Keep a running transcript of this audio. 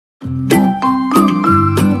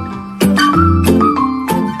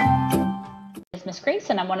Miss Grace,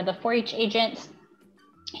 and I'm one of the 4-H agents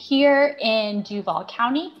here in Duval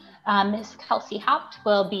County. Miss Kelsey Haupt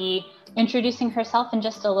will be introducing herself in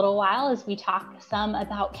just a little while as we talk some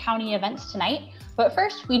about county events tonight. But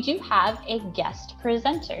first, we do have a guest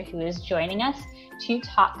presenter who is joining us to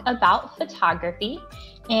talk about photography,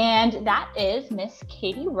 and that is Miss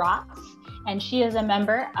Katie Ross. And she is a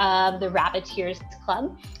member of the Rabbiteers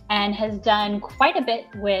Club and has done quite a bit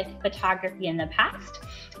with photography in the past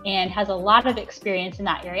and has a lot of experience in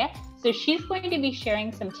that area. So she's going to be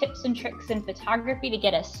sharing some tips and tricks in photography to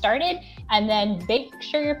get us started, and then make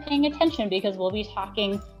sure you're paying attention because we'll be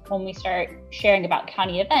talking when we start sharing about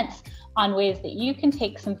county events on ways that you can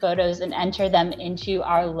take some photos and enter them into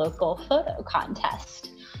our local photo contest.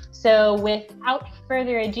 So without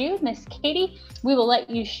further ado, Miss Katie, we will let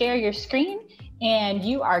you share your screen and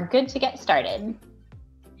you are good to get started.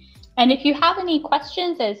 And if you have any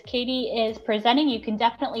questions as Katie is presenting, you can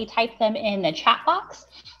definitely type them in the chat box.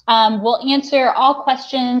 We'll answer all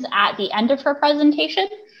questions at the end of her presentation,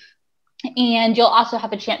 and you'll also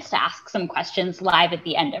have a chance to ask some questions live at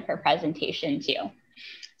the end of her presentation too.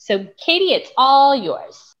 So Katie, it's all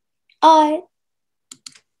yours.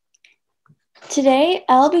 Today,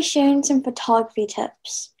 I'll be sharing some photography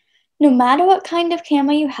tips. No matter what kind of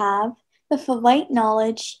camera you have, with the right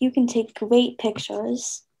knowledge, you can take great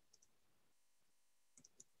pictures.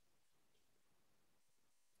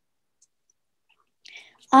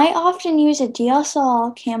 I often use a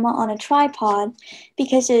DSLR camera on a tripod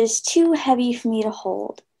because it is too heavy for me to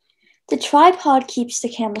hold. The tripod keeps the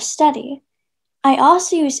camera steady. I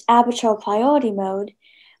also use aperture priority mode,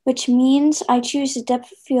 which means I choose the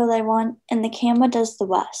depth of field I want and the camera does the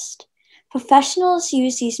rest. Professionals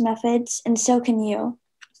use these methods and so can you.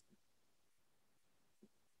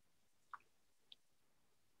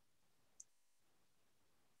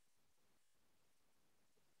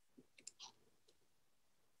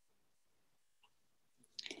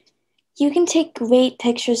 You can take great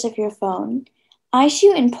pictures of your phone. I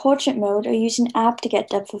shoot in portrait mode or use an app to get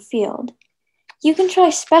depth of field. You can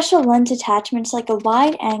try special lens attachments like a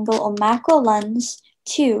wide angle or macro lens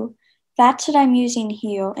too. That's what I'm using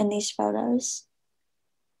here in these photos.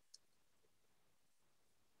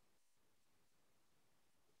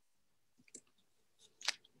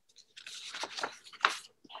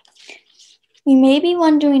 You may be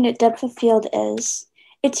wondering what depth of field is.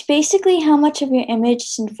 It's basically how much of your image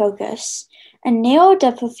is in focus. A narrow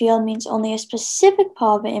depth of field means only a specific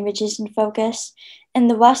part of the image is in focus, and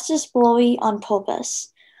the rest is blurry on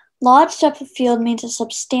purpose. Large depth of field means a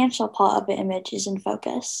substantial part of the image is in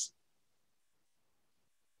focus.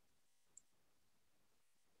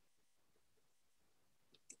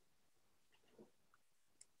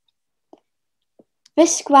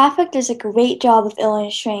 This graphic does a great job of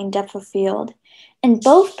illustrating depth of field. In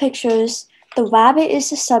both pictures, the rabbit is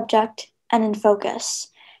the subject and in focus.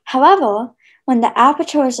 However, when the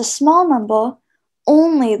aperture is a small number,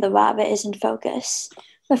 only the rabbit is in focus.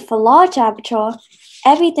 With the large aperture,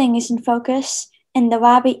 everything is in focus and the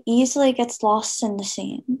rabbit easily gets lost in the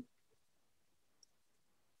scene.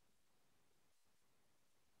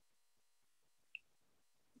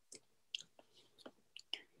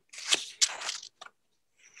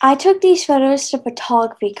 I took these photos to a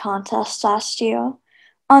photography contest last year.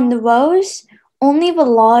 On the rose, only the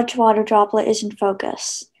large water droplet is in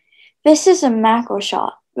focus. This is a macro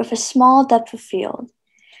shot with a small depth of field.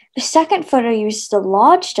 The second photo uses the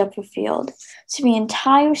large depth of field, so the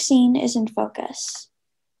entire scene is in focus.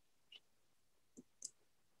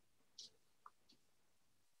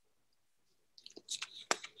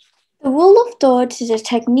 The rule of thirds is a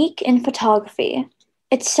technique in photography.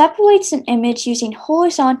 It separates an image using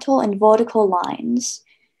horizontal and vertical lines.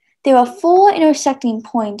 There are 4 intersecting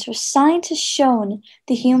points where science has shown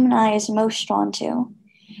the human eye is most drawn to.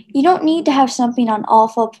 You don't need to have something on all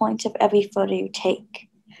 4 points of every photo you take.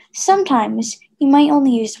 Sometimes you might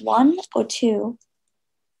only use 1 or 2.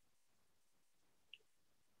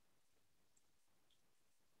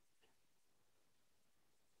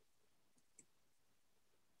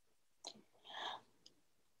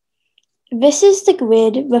 This is the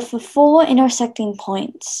grid with the 4 intersecting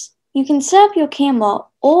points. You can set up your camera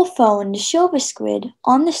or phone to show this grid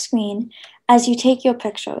on the screen as you take your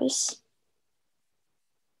pictures.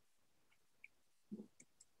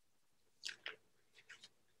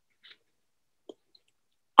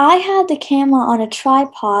 I had the camera on a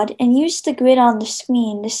tripod and used the grid on the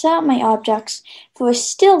screen to set up my objects for a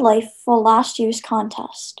still life for last year's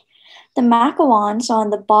contest. The macarons are on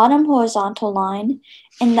the bottom horizontal line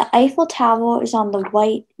and the Eiffel Tower is on the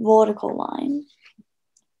right vertical line.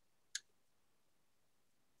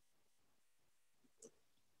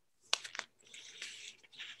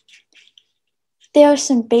 There are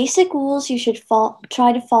some basic rules you should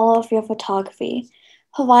try to follow for your photography.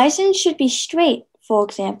 Horizons should be straight, for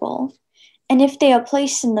example, and if they are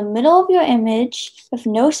placed in the middle of your image with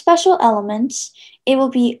no special elements, it will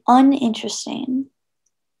be uninteresting.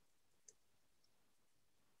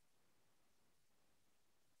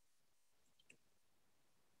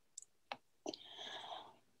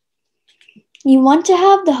 You want to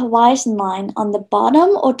have the horizon line on the bottom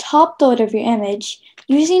or top third of your image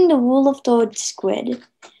using the rule of thirds grid.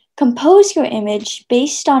 Compose your image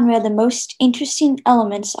based on where the most interesting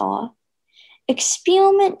elements are.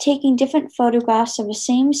 Experiment taking different photographs of the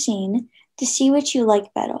same scene to see which you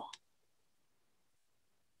like better.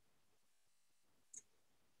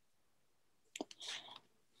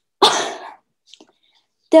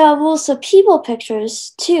 There are rules for people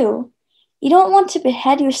pictures, too. You don't want to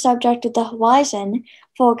behead your subject with the horizon,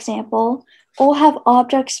 for example, or have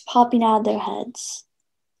objects popping out of their heads.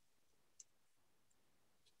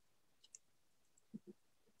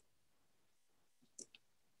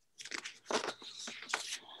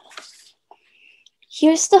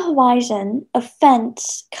 Here's the horizon, a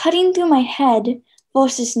fence cutting through my head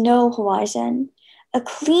versus no horizon. A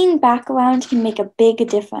clean background can make a big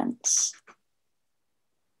difference.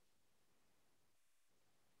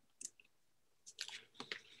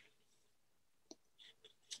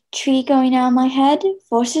 Tree going on my head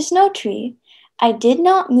versus no tree. I did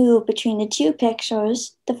not move between the two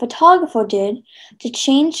pictures, the photographer did, to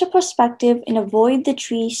change the perspective and avoid the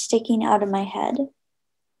tree sticking out of my head.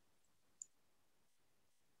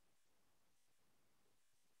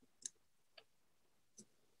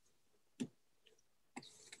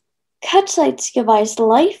 Catch lights give eyes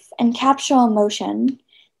life and capture emotion.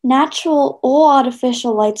 Natural or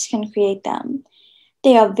artificial lights can create them.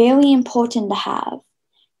 They are very important to have.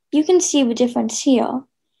 You can see the difference here.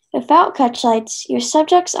 Without catch lights, your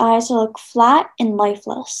subject's eyes will look flat and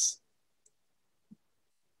lifeless.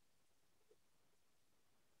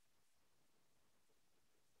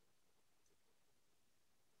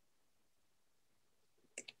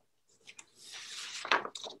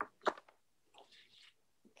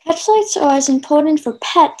 Catch lights are as important for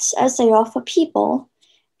pets as they are for people.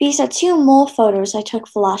 These are two more photos I took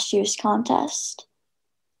for last year's contest.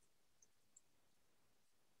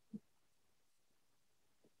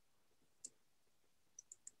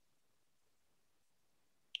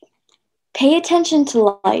 Pay attention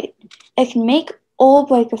to light. It can make or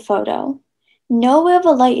break a photo. Know where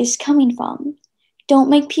the light is coming from. Don't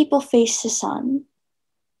make people face the sun.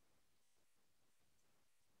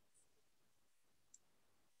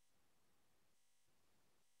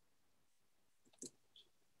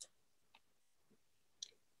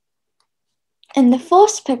 In the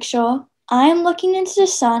first picture, I am looking into the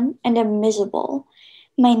sun and am miserable.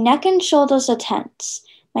 My neck and shoulders are tense.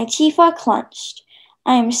 My teeth are clenched.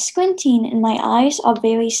 I am squinting and my eyes are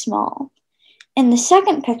very small. In the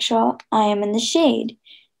second picture, I am in the shade,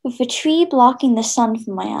 with a tree blocking the sun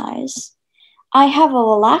from my eyes. I have a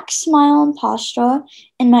relaxed smile and posture,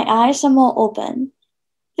 and my eyes are more open.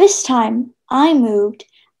 This time, I moved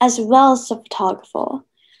as well as the photographer.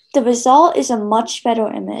 The result is a much better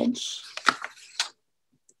image.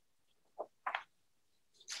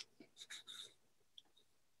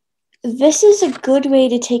 This is a good way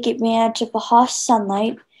to take advantage of the harsh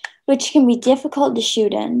sunlight, which can be difficult to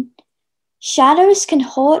shoot in. Shadows can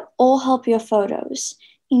hurt or help your photos.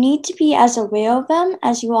 You need to be as aware of them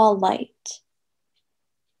as you are light.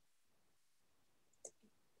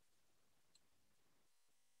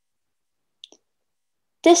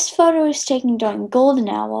 This photo is taken during golden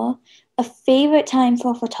hour, a favorite time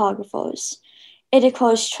for photographers. It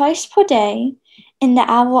occurs twice per day, in the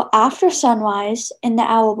hour after sunrise and the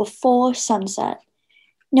hour before sunset.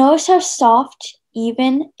 Notice how soft,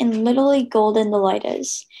 even, and literally golden the light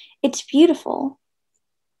is. It's beautiful.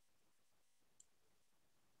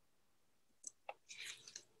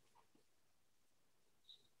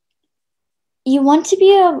 You want to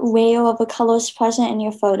be aware of the colors present in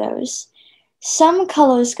your photos. Some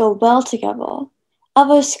colors go well together,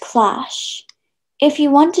 others clash. If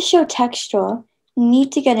you want to show texture, you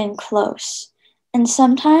need to get in close. And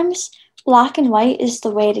sometimes black and white is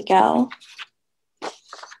the way to go.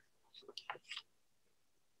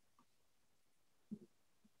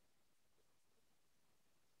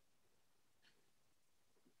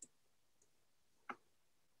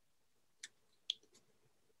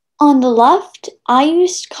 On the left, I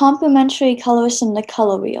used complementary colors in the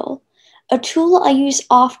color wheel, a tool I use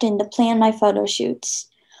often to plan my photo shoots.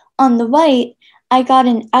 On the right, I got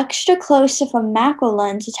an extra close of a macro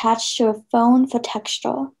lens attached to a phone for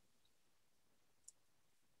texture.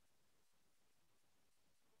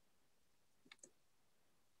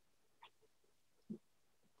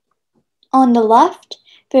 On the left,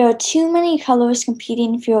 there are too many colors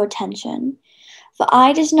competing for your attention. The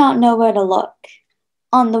eye does not know where to look.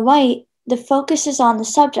 On the right, the focus is on the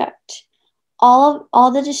subject.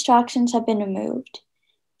 All the distractions have been removed.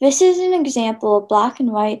 This is an example of black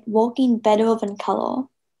and white working better than color.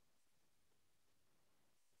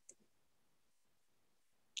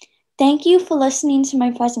 Thank you for listening to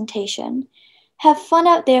my presentation. Have fun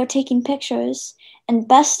out there taking pictures, and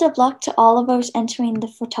best of luck to all of those entering the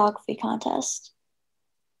photography contest.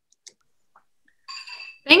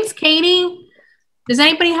 Thanks, Katie. Does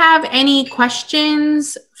anybody have any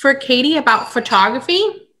questions for Katie about photography?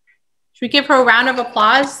 Should we give her a round of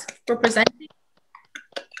applause for presenting?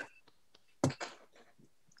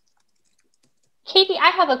 Katie, I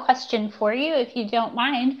have a question for you, if you don't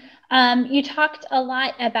mind. You talked a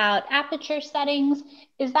lot about aperture settings.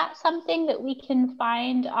 Is that something that we can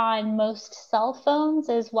find on most cell phones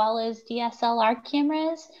as well as DSLR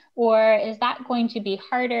cameras, or is that going to be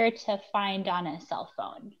harder to find on a cell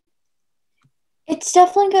phone? It's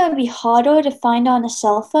definitely going to be harder to find on a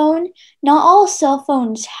cell phone. Not all cell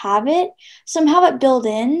phones have it. Some have it built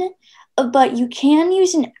in, but you can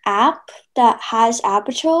use an app that has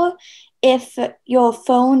aperture if your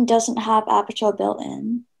phone doesn't have aperture built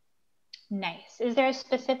in. Nice. Is there a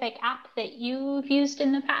specific app that you've used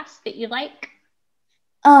in the past that you like?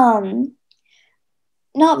 Not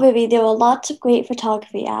really. There are lots of great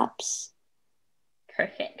photography apps.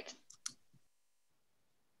 Perfect.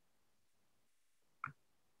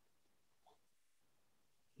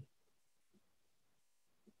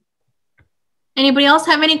 Anybody else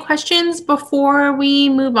have any questions before we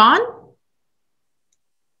move on?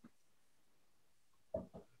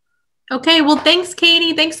 Okay, well, thanks,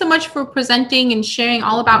 Katie. Thanks so much for presenting and sharing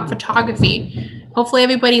all about photography. Hopefully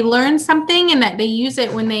everybody learns something and that they use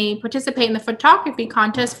it when they participate in the photography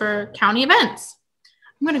contest for county events.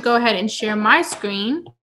 I'm going to go ahead and share my screen.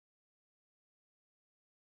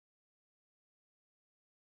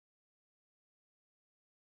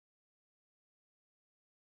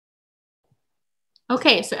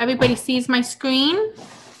 Okay, so everybody sees my screen.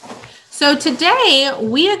 So today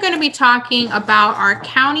we are going to be talking about our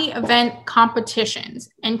county event competitions.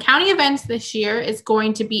 And county events this year is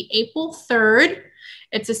going to be April 3rd.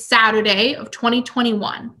 It's a Saturday of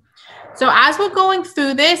 2021. So as we're going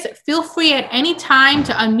through this, feel free at any time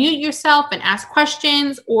to unmute yourself and ask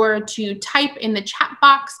questions or to type in the chat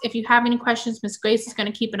box. If you have any questions, Ms. Grace is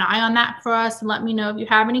going to keep an eye on that for us and let me know if you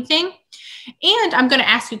have anything. And I'm going to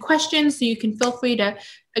ask you questions, so you can feel free to,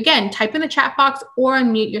 again, type in the chat box or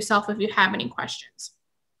unmute yourself if you have any questions.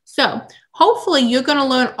 So hopefully you're going to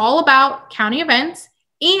learn all about county events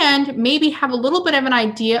and maybe have a little bit of an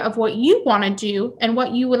idea of what you want to do and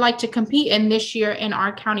what you would like to compete in this year in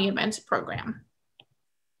our county events program.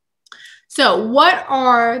 So what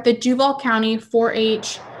are the Duval County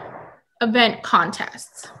 4-H event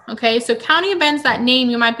contests? Okay, so county events, that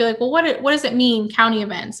name, you might be like, well, what does it mean, county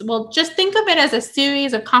events? Well, just think of it as a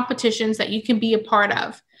series of competitions that you can be a part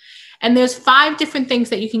of. And there's 5 different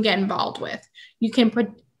things that you can get involved with. You can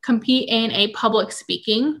compete in a public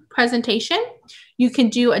speaking presentation. You can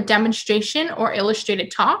do a demonstration or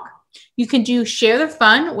illustrated talk. You can do Share the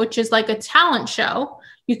Fun, which is like a talent show.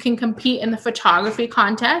 You can compete in the photography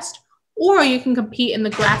contest, or you can compete in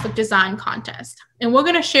the graphic design contest. And we're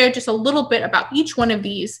going to share just a little bit about each one of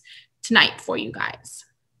these tonight for you guys.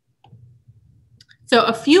 So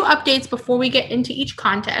a few updates before we get into each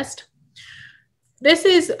contest. This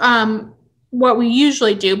is what we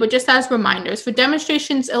usually do, but just as reminders, for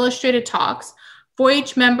demonstrations, illustrated talks,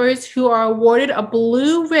 4-H members who are awarded a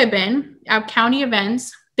blue ribbon at county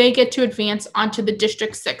events, they get to advance onto the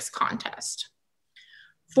District 6 contest.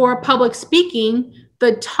 For public speaking,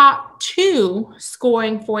 the top 2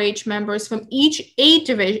 scoring 4-H members from each age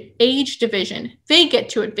division, they get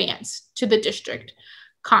to advance to the district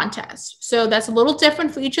contest. So that's a little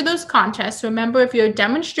different for each of those contests. Remember, if you're a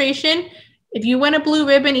demonstration, if you win a blue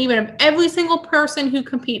ribbon, even if every single person who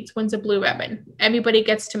competes wins a blue ribbon, everybody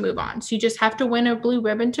gets to move on. So you just have to win a blue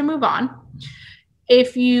ribbon to move on.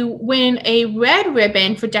 If you win a red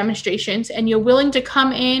ribbon for demonstrations and you're willing to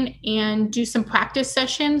come in and do some practice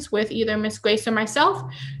sessions with either Ms. Grace or myself,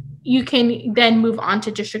 you can then move on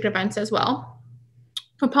to district events as well.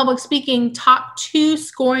 For public speaking, top 2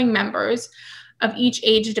 scoring members of each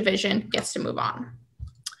age division gets to move on.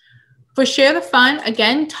 For Share the Fun,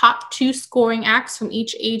 again, top 2 scoring acts from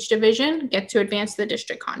each age division get to advance to the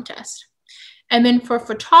district contest. And then for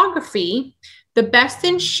photography, the best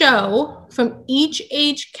in show from each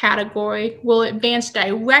age category will advance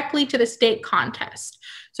directly to the state contest.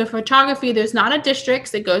 So for photography, there's not a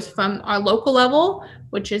district. It goes from our local level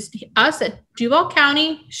which is us at Duval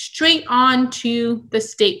County, straight on to the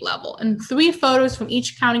state level. And 3 photos from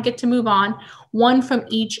each county get to move on, 1 from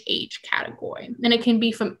each age category. And it can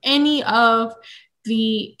be from any of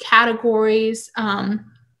the categories,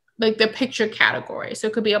 like the picture category. So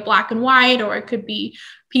it could be a black and white, or it could be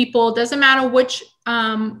people, doesn't matter which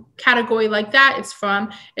category like that it's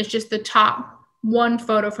from. It's just the top 1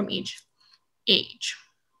 photo from each age.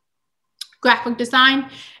 Graphic design,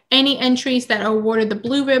 any entries that are awarded the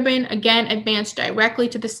blue ribbon, again, advance directly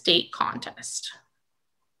to the state contest.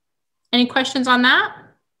 Any questions on that?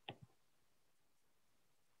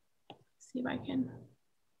 Let's see if I can.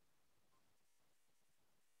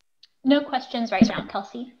 No questions right now,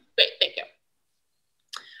 Kelsey. Great, thank you.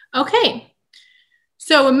 Okay,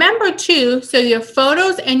 so remember too, so your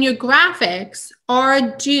photos and your graphics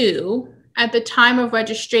are due at the time of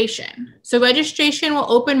registration. So registration will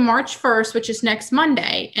open March 1st, which is next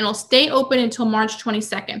Monday, and it'll stay open until March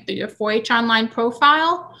 22nd through your 4-H online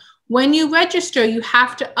profile. When you register, you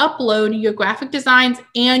have to upload your graphic designs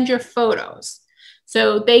and your photos.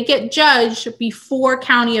 So they get judged before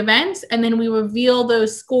county events, and then we reveal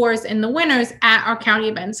those scores and the winners at our county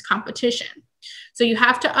events competition. So you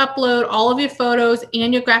have to upload all of your photos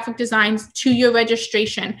and your graphic designs to your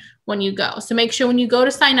registration when you go. So make sure when you go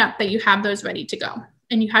to sign up that you have those ready to go,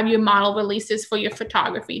 and you have your model releases for your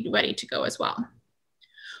photography ready to go as well.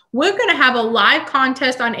 We're going to have a live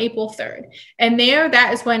contest on April 3rd. And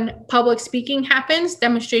that is when public speaking happens,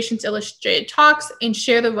 demonstrations, illustrated talks, and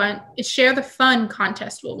share the fun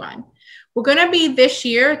contest will run. We're going to be this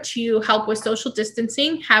year, to help with social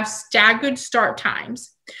distancing, have staggered start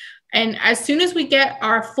times. And as soon as we get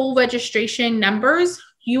our full registration numbers,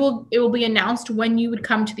 it will be announced when you would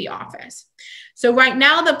come to the office. So right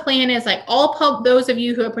now the plan is like those of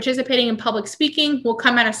you who are participating in public speaking will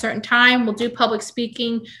come at a certain time. We'll do public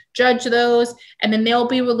speaking, judge those, and then they'll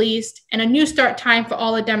be released, and a new start time for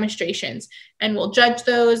all the demonstrations. And we'll judge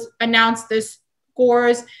those, announce the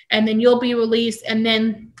scores, and then you'll be released, and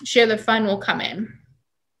then Share the Fun will come in.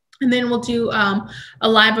 And then we'll do a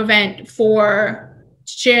live event for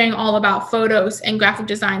sharing all about photos and graphic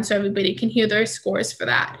design, so everybody can hear their scores for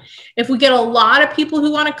that. If we get a lot of people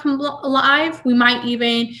who want to come live, we might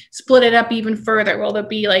even split it up even further. Will there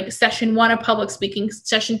be like session 1 of public speaking,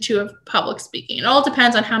 session 2 of public speaking? It all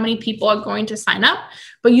depends on how many people are going to sign up,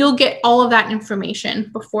 but you'll get all of that information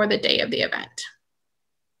before the day of the event.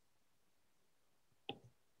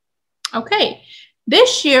 Okay.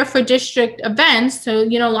 This year for district events, so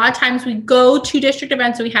a lot of times we go to district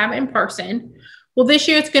events, so we have it in person. Well, this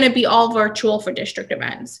year it's going to be all virtual for district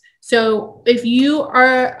events. So if you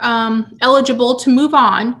are eligible to move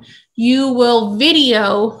on, you will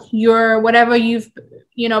video your whatever you've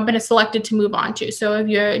been selected to move on to. So if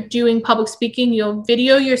you're doing public speaking, you'll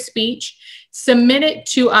video your speech, submit it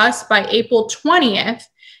to us by April 20th,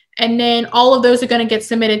 and then all of those are going to get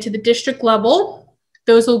submitted to the district level.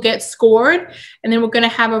 Those will get scored, and then we're going to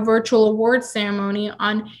have a virtual awards ceremony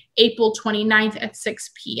on April 29th at 6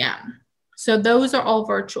 p.m. So those are all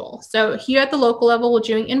virtual. So here at the local level, we're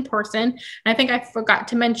doing in person. And I think I forgot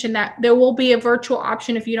to mention that there will be a virtual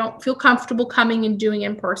option if you don't feel comfortable coming and doing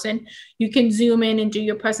in person. You can Zoom in and do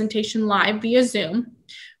your presentation live via Zoom.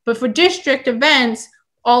 But for district events,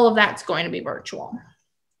 all of that's going to be virtual.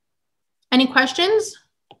 Any questions?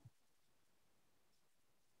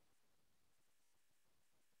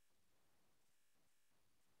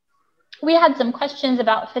 We had some questions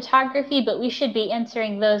about photography, but we should be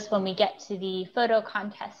answering those when we get to the photo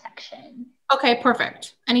contest section. Okay,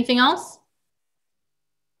 perfect. Anything else?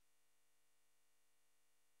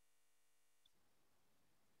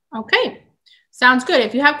 Okay, sounds good.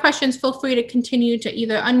 If you have questions, feel free to continue to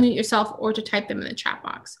either unmute yourself or to type them in the chat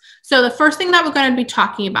box. So the first thing that we're going to be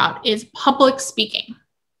talking about is public speaking.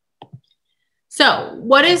 So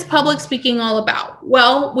what is public speaking all about?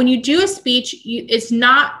 Well, when you do a speech, does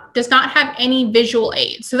not have any visual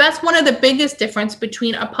aids. So that's one of the biggest difference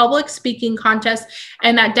between a public speaking contest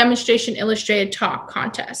and that demonstration illustrated talk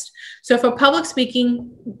contest. So for public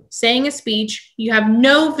speaking, saying a speech, you have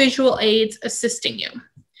no visual aids assisting you.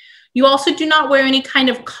 You also do not wear any kind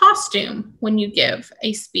of costume when you give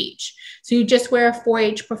a speech. So you just wear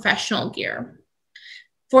 4-H professional gear.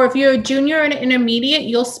 For if you're a junior and intermediate,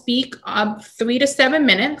 you'll speak 3 to 7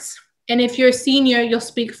 minutes. And if you're a senior, you'll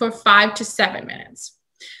speak for 5 to 7 minutes.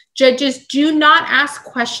 Judges do not ask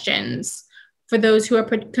questions for those who are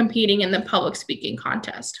competing in the public speaking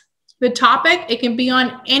contest. The topic, it can be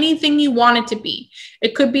on anything you want it to be.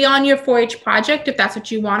 It could be on your 4-H project if that's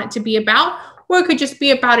what you want it to be about, or it could just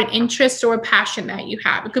be about an interest or a passion that you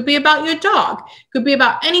have. It could be about your dog. It could be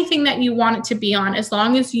about anything that you want it to be on, as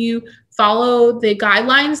long as you follow the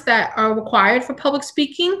guidelines that are required for public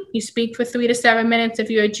speaking. You speak for 3 to 7 minutes if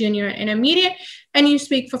you're a junior and intermediate, and you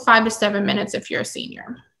speak for 5 to 7 minutes if you're a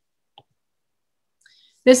senior.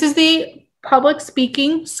 This is the public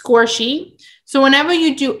speaking score sheet. So whenever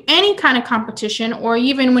you do any kind of competition, or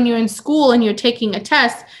even when you're in school and you're taking a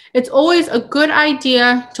test, it's always a good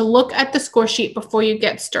idea to look at the score sheet before you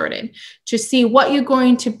get started to see what you're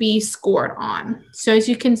going to be scored on. So as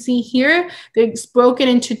you can see here, it's broken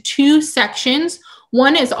into 2 sections.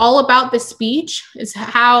 One is all about the speech. Is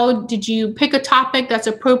how did you pick a topic that's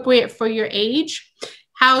appropriate for your age?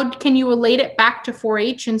 How can you relate it back to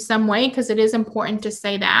 4-H in some way? Because it is important to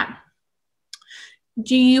say that.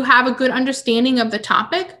 Do you have a good understanding of the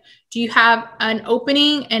topic? Do you have an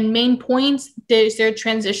opening and main points? Is there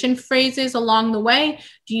transition phrases along the way?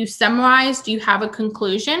 Do you summarize? Do you have a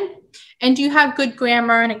conclusion? And do you have good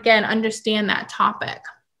grammar and, again, understand that topic?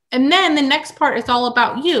 And then the next part is all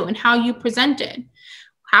about you and how you presented.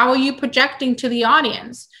 How are you projecting to the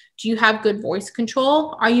audience? Do you have good voice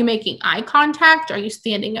control? Are you making eye contact? Are you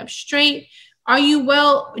standing up straight? Are you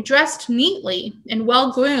well dressed neatly and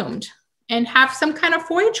well groomed? And have some kind of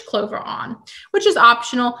 4-H clover on, which is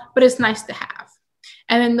optional, but it's nice to have.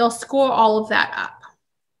 And then they'll score all of that up.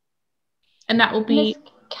 And that will be... Ms.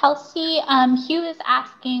 Kelsey, Hugh is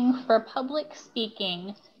asking, for public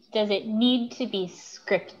speaking, does it need to be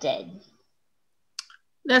scripted?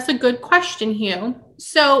 That's a good question, Hugh.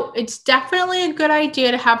 So it's definitely a good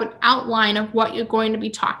idea to have an outline of what you're going to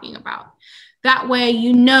be talking about. That way,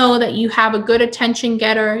 you know that you have a good attention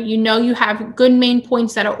getter. You know you have good main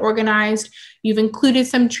points that are organized. You've included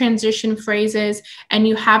some transition phrases, and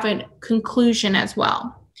you have a conclusion as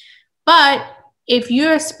well. But if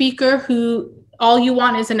you're a speaker who all you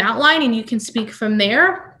want is an outline and you can speak from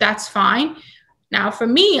there, that's fine. Now, for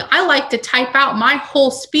me, I like to type out my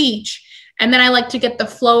whole speech, and then I like to get the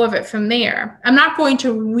flow of it from there. I'm not going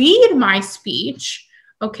to read my speech,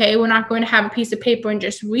 okay? We're not going to have a piece of paper and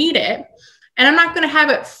just read it. And I'm not going to have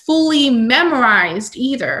it fully memorized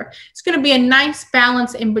either. It's going to be a nice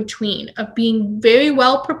balance in between of being very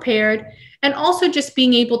well prepared and also just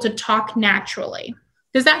being able to talk naturally.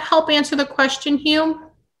 Does that help answer the question,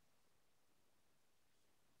 Hugh?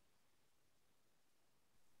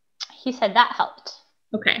 He said that helped.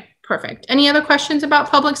 Okay, perfect. Any other questions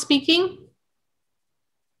about public speaking?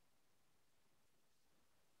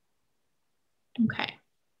 Okay.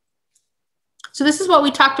 So this is what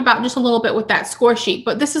we talked about just a little bit with that score sheet,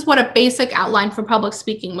 but this is what a basic outline for public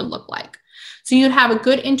speaking would look like. So you'd have a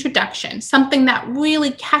good introduction, something that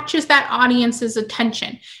really catches that audience's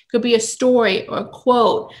attention. It could be a story or a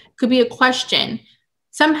quote, it could be a question.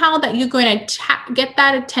 Somehow that you're going to get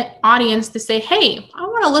that audience to say, hey, I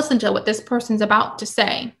want to listen to what this person's about to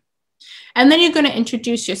say. And then you're going to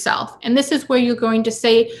introduce yourself. And this is where you're going to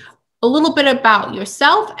say a little bit about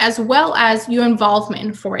yourself as well as your involvement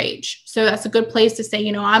in 4-H. So that's a good place to say,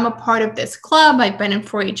 you know, I'm a part of this club. I've been in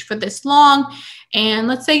 4-H for this long. And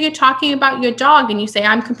let's say you're talking about your dog and you say,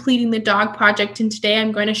 I'm completing the dog project and today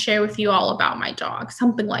I'm going to share with you all about my dog,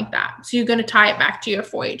 something like that. So you're going to tie it back to your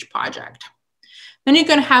 4-H project. Then you're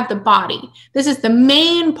going to have the body. This is the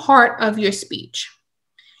main part of your speech.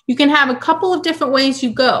 You can have a couple of different ways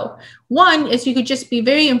you go. One is you could just be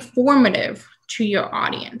very informative to your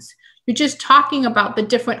audience. You're just talking about the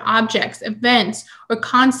different objects, events, or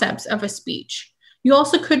concepts of a speech. You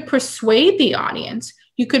also could persuade the audience.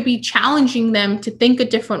 You could be challenging them to think a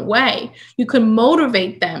different way. You could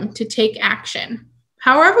motivate them to take action.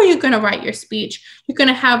 However you're going to write your speech, you're going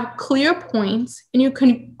to have clear points, and you're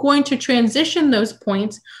going to transition those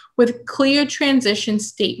points with clear transition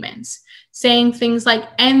statements, saying things like,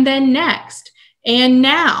 and then next, and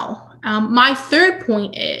now. My third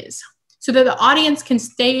point is, so that the audience can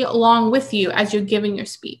stay along with you as you're giving your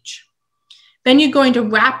speech. Then you're going to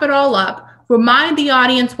wrap it all up, remind the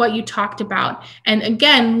audience what you talked about, and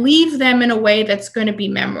again, leave them in a way that's going to be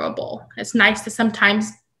memorable. It's nice to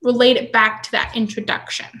sometimes relate it back to that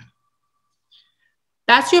introduction.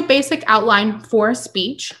 That's your basic outline for a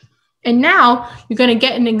speech. And now you're going to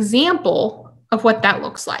get an example of what that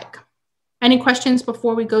looks like. Any questions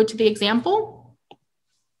before we go to the example?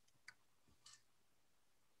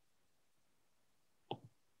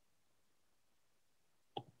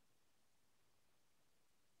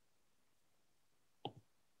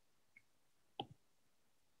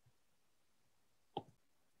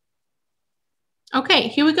 Okay,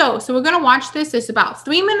 here we go. So we're going to watch this. It's about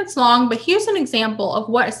 3 minutes long, but here's an example of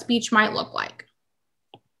what a speech might look like.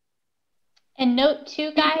 And note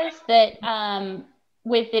too, guys, that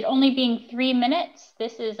with it only being 3 minutes,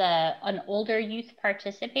 this is an older youth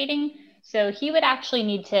participating. So he would actually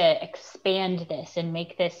need to expand this and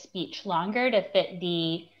make this speech longer to fit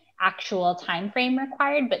the actual time frame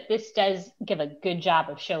required, but this does give a good job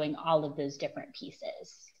of showing all of those different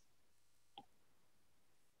pieces.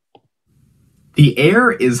 The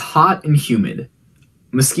air is hot and humid.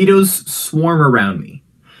 Mosquitoes swarm around me.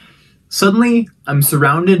 Suddenly, I'm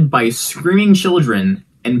surrounded by screaming children,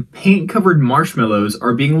 and paint-covered marshmallows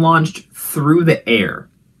are being launched through the air.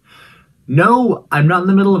 No, I'm not in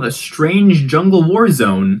the middle of a strange jungle war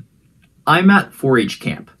zone. I'm at 4-H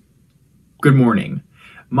camp. Good morning.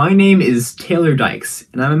 My name is Taylor Dykes,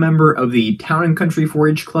 and I'm a member of the Town and Country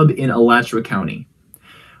 4-H Club in Alachua County.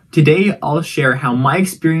 Today, I'll share how my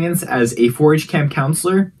experience as a 4-H camp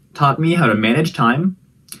counselor taught me how to manage time,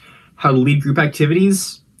 how to lead group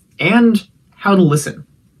activities, and how to listen.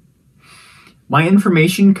 My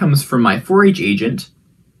information comes from my 4-H agent,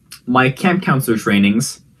 my camp counselor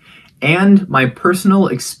trainings, and my personal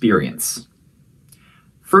experience.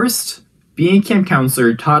 First, being a camp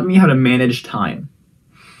counselor taught me how to manage time.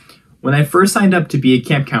 When I first signed up to be a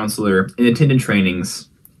camp counselor and attended trainings,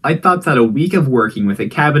 I thought that a week of working with a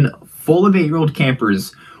cabin full of 8-year-old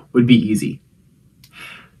campers would be easy.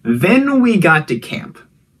 Then we got to camp.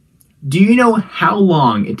 Do you know how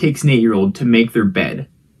long it takes an 8-year-old to make their bed?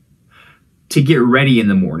 To get ready in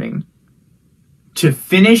the morning? To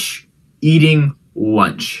finish eating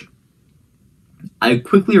lunch? I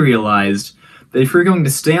quickly realized that if we were going to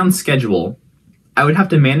stay on schedule, I would have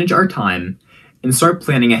to manage our time and start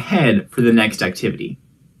planning ahead for the next activity.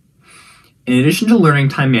 In addition to learning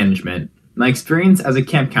time management, my experience as a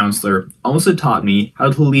camp counselor also taught me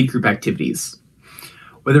how to lead group activities.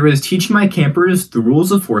 Whether it was teaching my campers the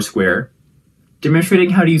rules of Foursquare,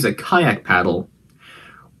 demonstrating how to use a kayak paddle,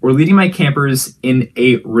 or leading my campers in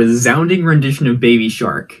a resounding rendition of Baby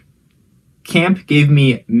Shark, camp gave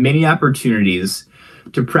me many opportunities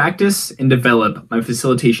to practice and develop my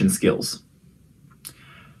facilitation skills.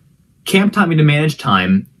 Camp taught me to manage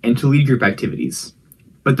time and to lead group activities.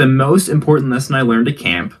 But the most important lesson I learned at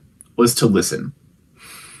camp was to listen.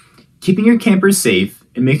 Keeping your campers safe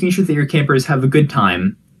and making sure that your campers have a good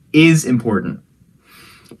time is important.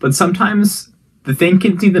 But sometimes the thing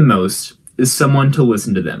kids need the most is someone to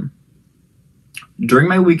listen to them. During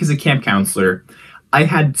my week as a camp counselor, I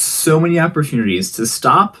had so many opportunities to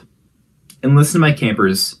stop and listen to my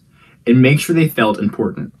campers and make sure they felt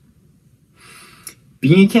important.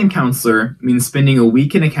 Being a camp counselor means spending a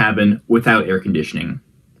week in a cabin without air conditioning,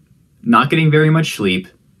 not getting very much sleep,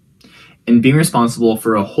 and being responsible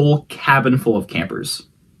for a whole cabin full of campers.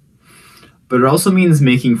 But it also means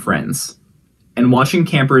making friends and watching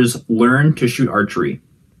campers learn to shoot archery,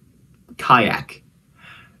 kayak,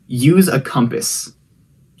 use a compass,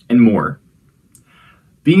 and more.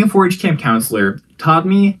 Being a 4-H camp counselor taught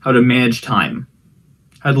me how to manage time,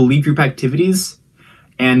 how to lead group activities,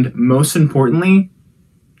 and most importantly,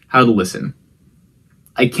 how to listen.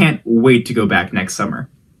 I can't wait to go back next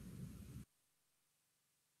summer.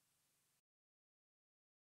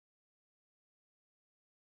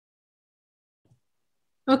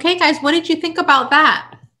 Okay, guys, what did you think about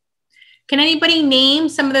that? Can anybody name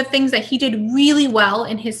some of the things that he did really well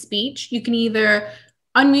in his speech? You can either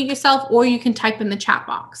unmute yourself or you can type in the chat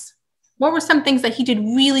box. What were some things that he did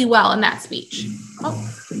really well in that speech?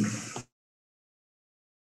 Oh.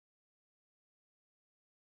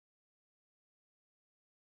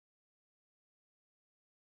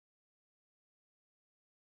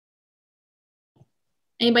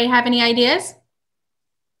 Anybody have any ideas?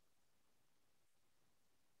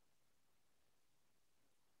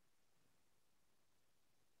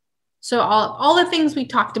 So all the things we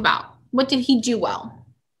talked about, what did he do well?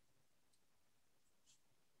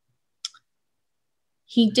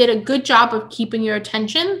 He did a good job of keeping your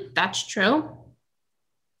attention. That's true.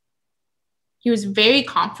 He was very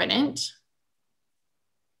confident.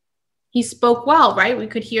 He spoke well, right? We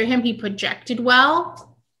could hear him. He projected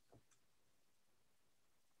well.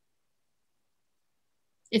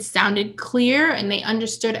 It sounded clear and they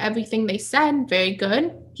understood everything they said. Very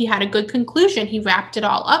good. He had a good conclusion. He wrapped it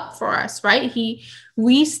all up for us, right? He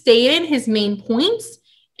restated his main points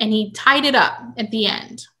and he tied it up at the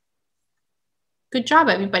end. Good job,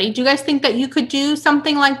 everybody. Do you guys think that you could do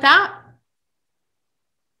something like that?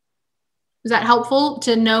 Is that helpful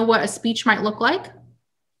to know what a speech might look like?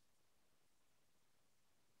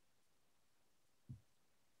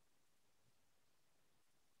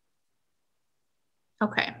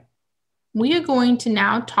 Okay, we are going to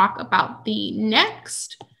now talk about the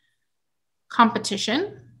next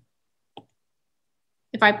competition.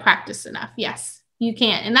 If I practice enough, yes, you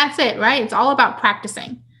can. And that's it, right? It's all about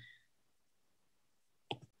practicing.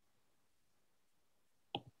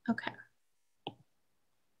 Okay,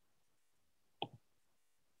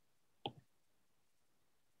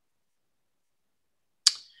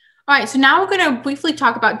 All right, so now we're going to briefly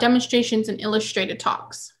talk about demonstrations and illustrated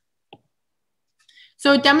talks.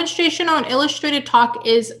 So a demonstration or an illustrated talk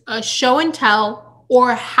is a show and tell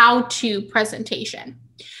or how-to presentation.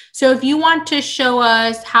 So if you want to show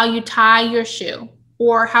us how you tie your shoe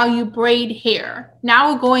or how you braid hair,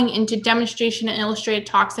 now we're going into demonstration and illustrated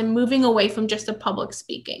talks and moving away from just the public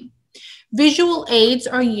speaking. Visual aids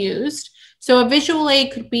are used. So a visual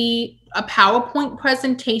aid could be a PowerPoint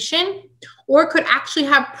presentation, or it could actually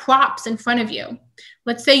have props in front of you.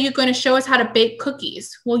 Let's say you're going to show us how to bake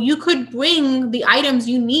cookies. Well, you could bring the items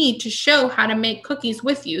you need to show how to make cookies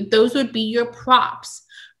with you. Those would be your props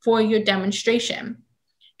for your demonstration.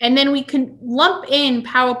 And then we can lump in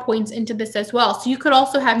PowerPoints into this as well. So you could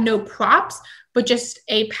also have no props, but just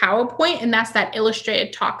a PowerPoint, and that's that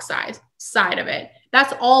illustrated talk side of it.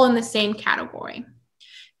 That's all in the same category.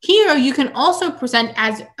 Here, you can also present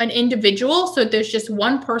as an individual. So there's just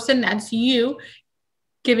one person, that's you,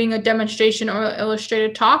 giving a demonstration or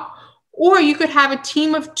illustrated talk, or you could have a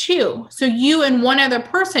team of two. So you and one other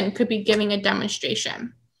person could be giving a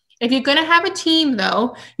demonstration. If you're going to have a team,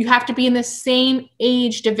 though, you have to be in the same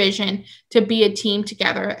age division to be a team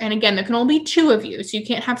together. And again, there can only be two of you, so you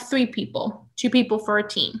can't have 3 people, 2 people for a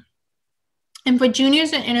team. And for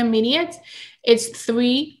juniors and intermediates, it's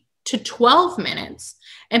 3 to 12 minutes.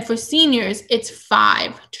 And for seniors, it's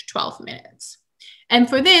 5 to 12 minutes. And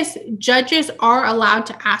for this, judges are allowed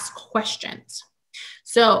to ask questions.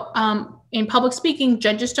 So in public speaking,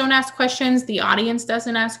 judges don't ask questions. The audience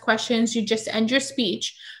doesn't ask questions. You just end your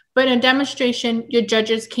speech. But in a demonstration, your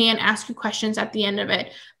judges can ask you questions at the end of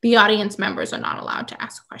it. The audience members are not allowed to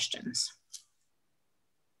ask questions.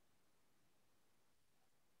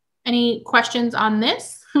 Any questions on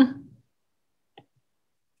this?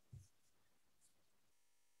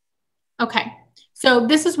 Okay, so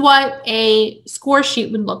this is what a score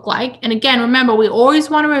sheet would look like. And again, remember, we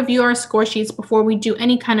always want to review our score sheets before we do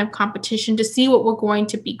any kind of competition to see what we're going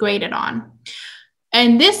to be graded on.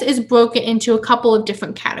 And this is broken into a couple of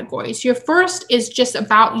different categories. Your first is just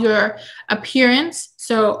about your appearance.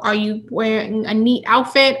 So are you wearing a neat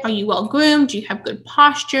outfit? Are you well groomed? Do you have good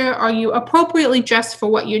posture? Are you appropriately dressed for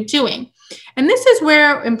what you're doing? And this is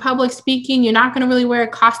where in public speaking, you're not going to really wear a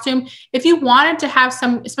costume. If you wanted to have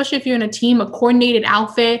some, especially if you're in a team, a coordinated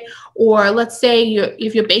outfit, or let's say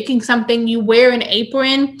if you're baking something, you wear an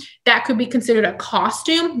apron, that could be considered a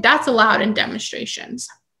costume. That's allowed in demonstrations.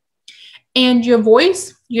 And your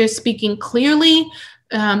voice, you're speaking clearly,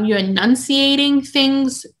 you're enunciating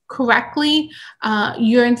things correctly,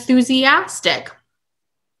 you're enthusiastic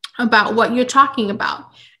about what you're talking about.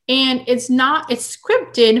 And it's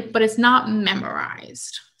scripted, but it's not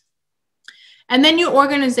memorized. And then your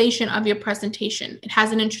organization of your presentation. It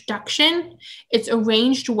has an introduction, it's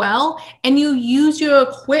arranged well, and you use your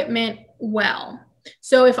equipment well.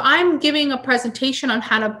 So if I'm giving a presentation on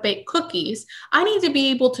how to bake cookies, I need to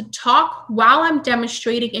be able to talk while I'm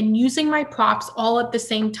demonstrating and using my props all at the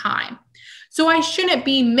same time. So I shouldn't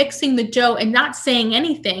be mixing the dough and not saying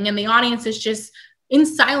anything, and the audience is just in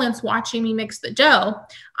silence watching me mix the dough.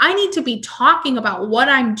 I need to be talking about what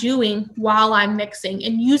I'm doing while I'm mixing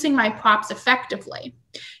and using my props effectively.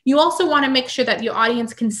 You also want to make sure that your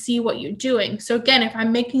audience can see what you're doing. So again, if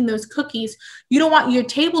I'm making those cookies, you don't want your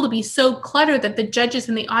table to be so cluttered that the judges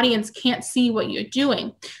and the audience can't see what you're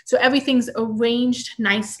doing. So everything's arranged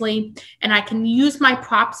nicely, and I can use my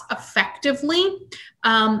props effectively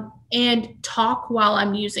and talk while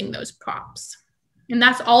I'm using those props. And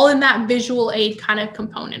that's all in that visual aid kind of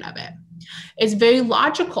component of it. It's very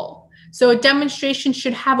logical. So a demonstration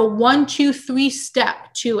should have a 1, 2, 3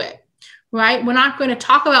 step to it, right? We're not going to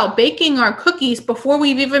talk about baking our cookies before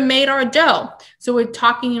we've even made our dough. So we're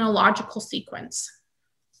talking in a logical sequence.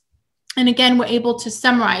 And again, we're able to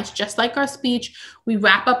summarize just like our speech. We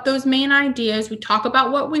wrap up those main ideas, we talk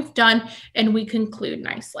about what we've done, and we conclude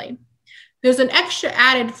nicely. There's an extra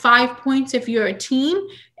added 5 points if you're a team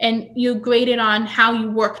and you grade it on how you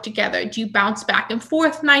work together. Do you bounce back and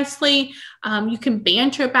forth nicely? You can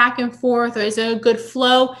banter back and forth, or is there a good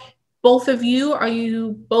flow? Both of you, are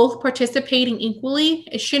you both participating equally?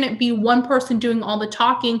 It shouldn't be one person doing all the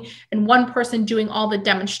talking and one person doing all the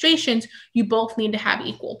demonstrations. You both need to have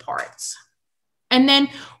equal parts. And then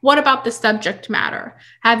what about the subject matter?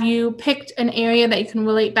 Have you picked an area that you can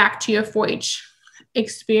relate back to your 4-H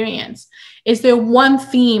experience? Is there one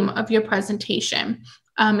theme of your presentation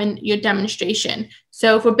and your demonstration?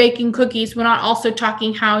 So if we're baking cookies, we're not also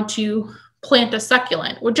talking how to plant a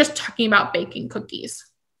succulent. We're just talking about baking cookies.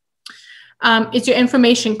 Is your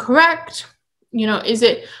information correct? Is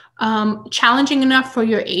it challenging enough for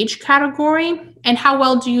your age category? And how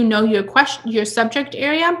well do you know your subject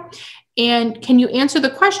area? And can you answer the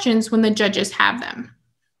questions when the judges have them?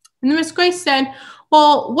 And then Miss Grace said,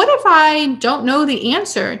 well, what if I don't know the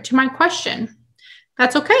answer to my question?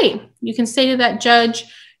 That's okay. You can say to that judge,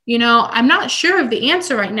 you know, I'm not sure of the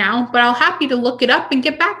answer right now, but I'll happy to look it up and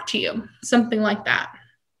get back to you. Something like that.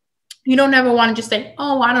 You don't ever want to just say,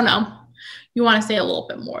 oh, I don't know. You want to say a little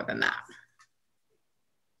bit more than that.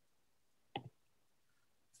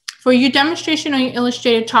 For your demonstration or your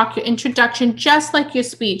illustrated talk, your introduction, just like your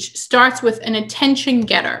speech, starts with an attention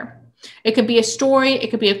getter. It could be a story, it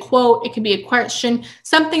could be a quote, it could be a question,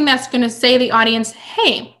 something that's going to say to the audience,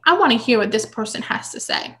 hey, I want to hear what this person has to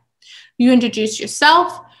say. You introduce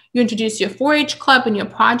yourself, you introduce your 4-H club and your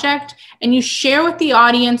project, and you share with the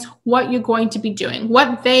audience what you're going to be doing,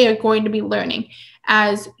 what they are going to be learning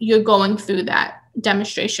as you're going through that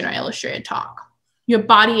demonstration or illustrated talk. Your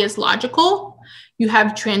body is logical. You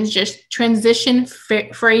have transition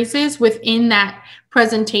phrases within that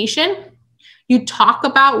presentation. You talk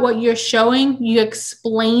about what you're showing, you're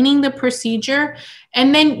explaining the procedure,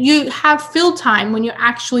 and then you have fill time when you're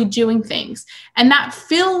actually doing things. And that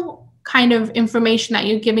fill kind of information that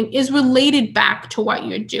you're giving is related back to what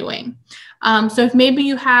you're doing. So if maybe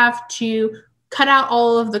you have to cut out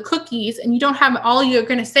all of the cookies and you don't have, all you're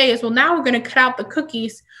going to say is, well, now we're going to cut out the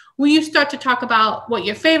cookies. Will you start to talk about what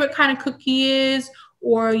your favorite kind of cookie is?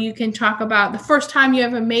 Or you can talk about the first time you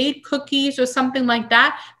ever made cookies or something like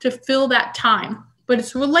that to fill that time. But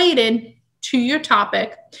it's related to your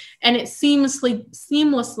topic and it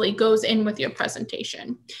seamlessly goes in with your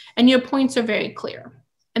presentation. And your points are very clear.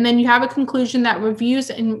 And then you have a conclusion that reviews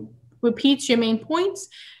and repeats your main points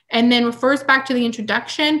and then refers back to the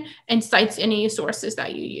introduction and cites any sources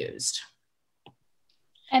that you used.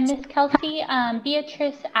 And Ms. Kelsey,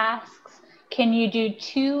 Beatrice asks, can you do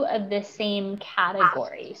 2 of the same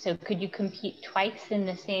category? So could you compete twice in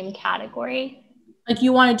the same category? Like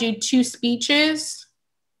you want to do 2 speeches?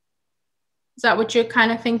 Is that what you're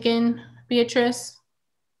kind of thinking, Beatrice?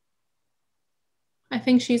 I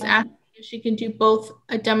think she's asking if she can do both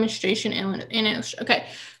a demonstration and illustration. Okay,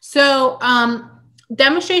 so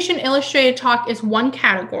demonstration illustrated talk is 1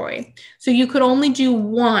 category. So you could only do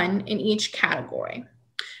 1 in each category.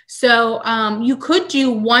 So you could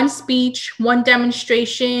do 1 speech, 1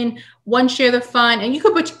 demonstration, 1 share the fun, and you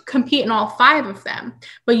could compete in all 5 of them,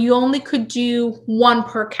 but you only could do 1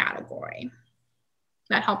 per category.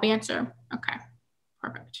 That help answer? Okay,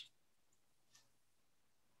 perfect.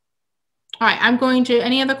 All right, I'm going to,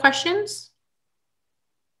 any other questions?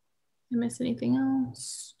 Did I miss anything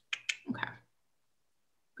else? Okay,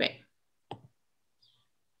 great.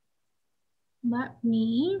 Let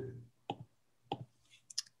me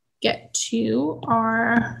get to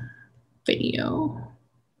our video.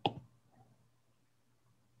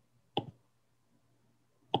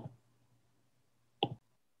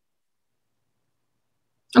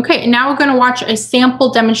 Okay, and now we're going to watch a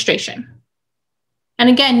sample demonstration. And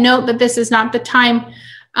again, note that this is not the time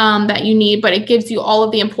that you need, but it gives you all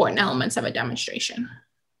of the important elements of a demonstration.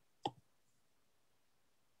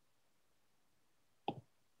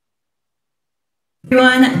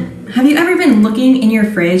 Everyone, have you ever been looking in your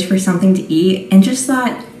fridge for something to eat and just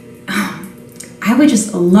thought, oh, I would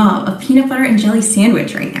just love a peanut butter and jelly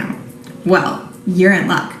sandwich right now? Well, you're in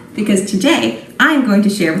luck, because today I'm going to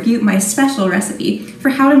share with you my special recipe for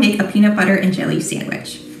how to make a peanut butter and jelly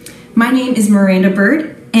sandwich. My name is Miranda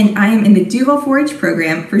Bird, and I am in the Duval 4-H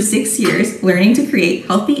program for 6 years, learning to create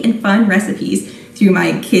healthy and fun recipes through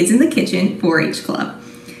my Kids in the Kitchen 4-H club.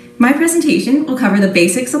 My presentation will cover the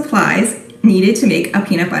basic supplies needed to make a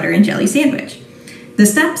peanut butter and jelly sandwich, the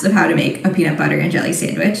steps of how to make a peanut butter and jelly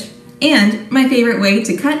sandwich, and my favorite way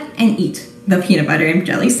to cut and eat the peanut butter and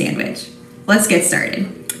jelly sandwich. Let's get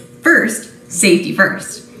started. First, safety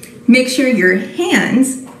first. Make sure your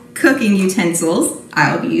hands, cooking utensils,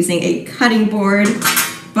 I will be using a cutting board,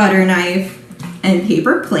 butter knife, and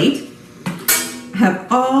paper plate, have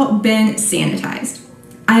all been sanitized.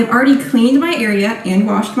 I have already cleaned my area and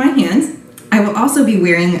washed my hands. I will also be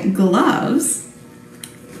wearing gloves.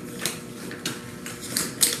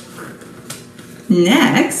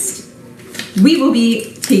 Next, we will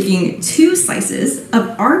be taking 2 slices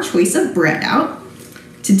of our choice of bread out.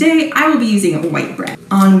 Today, I will be using white bread.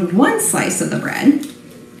 On 1 slice of the bread,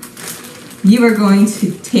 you are going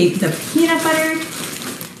to take the peanut butter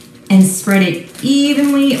and spread it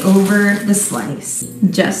evenly over the slice,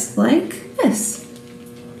 just like this.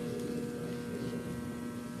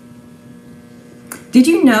 Did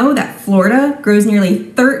you know that Florida grows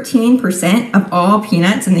nearly 13% of all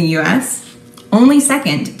peanuts in the US? Only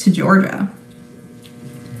second to Georgia.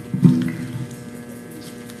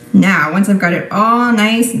 Now, once I've got it all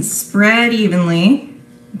nice and spread evenly,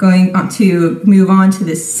 Going on to move on to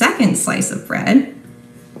the second slice of bread.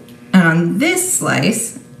 And on this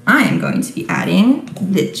slice, I am going to be adding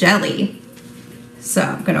the jelly. So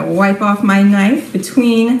I'm going to wipe off my knife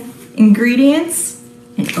between ingredients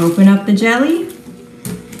and open up the jelly.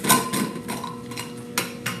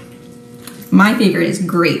 My favorite is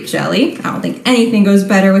grape jelly. I don't think anything goes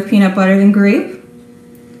better with peanut butter than grape.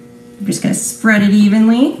 I'm just going to spread it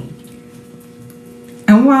evenly.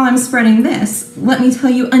 And while I'm spreading this, let me tell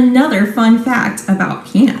you another fun fact about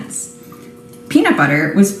peanuts. Peanut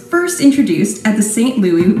butter was first introduced at the St.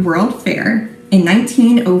 Louis World Fair in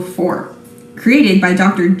 1904, created by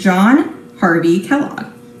Dr. John Harvey Kellogg.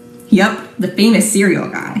 Yep, the famous cereal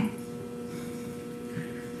guy.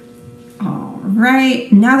 All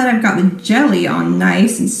right, now that I've got the jelly on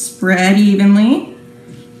nice and spread evenly,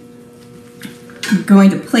 I'm going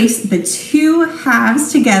to place the two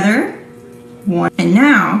halves together. And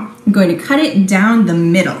now I'm going to cut it down the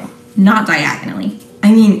middle, not diagonally.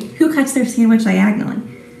 I mean, who cuts their sandwich diagonally?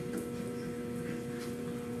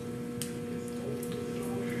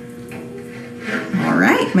 All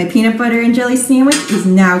right, my peanut butter and jelly sandwich is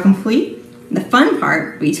now complete. The fun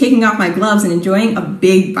part will be taking off my gloves and enjoying a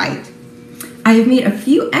big bite. I have made a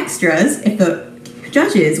few extras if the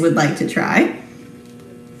judges would like to try.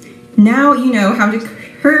 Now you know how to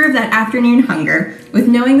curb that afternoon hunger with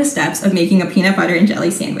knowing the steps of making a peanut butter and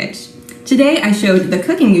jelly sandwich. Today I showed the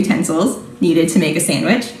cooking utensils needed to make a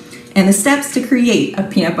sandwich and the steps to create a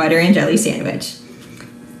peanut butter and jelly sandwich.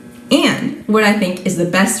 And what I think is the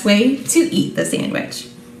best way to eat the sandwich.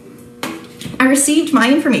 I received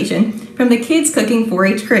my information from the Kids Cooking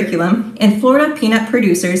 4-H curriculum and Florida Peanut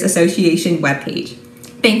Producers Association webpage.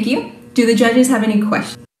 Thank you. Do the judges have any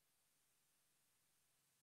questions?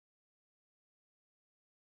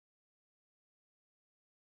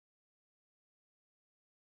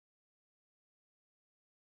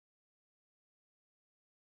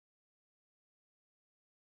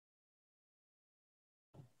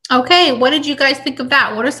 Okay, what did you guys think of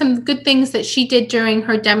that? What are some good things that she did during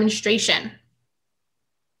her demonstration?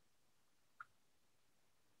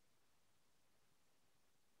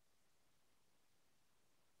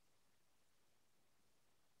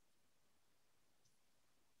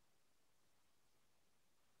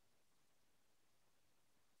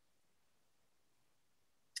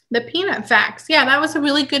 The peanut facts. Yeah, that was a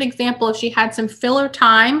really good example. If she had some filler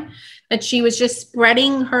time that she was just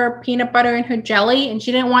spreading her peanut butter and her jelly and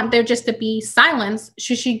she didn't want there just to be silence,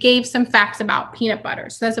 she gave some facts about peanut butter.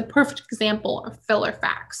 So that's a perfect example of filler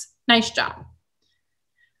facts. Nice job.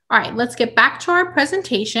 All right, let's get back to our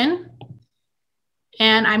presentation.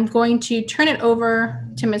 And I'm going to turn it over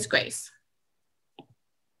to Ms. Grace.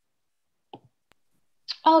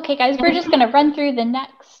 Okay, guys, we're just going to run through the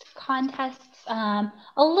next contests a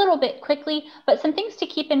little bit quickly, but some things to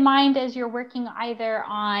keep in mind as you're working either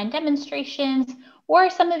on demonstrations or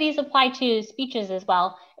some of these apply to speeches as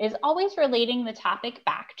well, is always relating the topic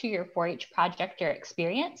back to your 4-H project or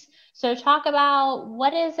experience. So talk about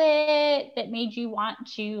what is it that made you want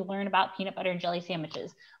to learn about peanut butter and jelly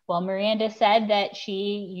sandwiches? Well, Miranda said that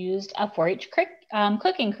she used a 4-H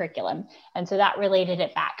cooking curriculum, and so that related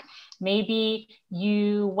it back. Maybe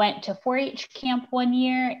you went to 4-H camp one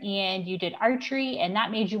year and you did archery and that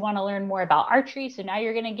made you want to learn more about archery. So now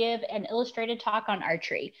you're going to give an illustrated talk on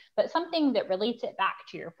archery, but something that relates it back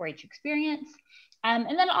to your 4-H experience. And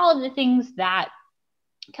then all of the things that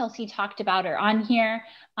Kelsey talked about are on here.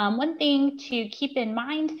 One thing to keep in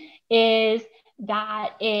mind is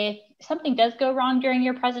that if something does go wrong during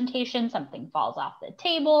your presentation, something falls off the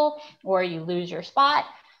table or you lose your spot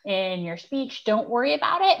in your speech, don't worry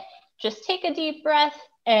about it. Just take a deep breath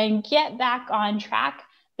and get back on track.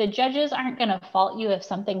 The judges aren't going to fault you if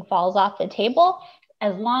something falls off the table,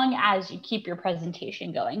 as long as you keep your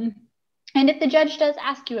presentation going. And if the judge does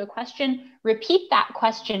ask you a question, repeat that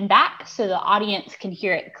question back so the audience can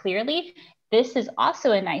hear it clearly. This is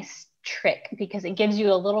also a nice trick because it gives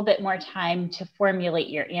you a little bit more time to formulate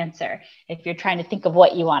your answer if you're trying to think of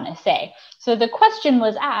what you want to say. So the question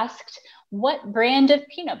was asked, what brand of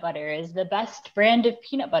peanut butter is the best brand of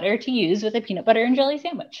peanut butter to use with a peanut butter and jelly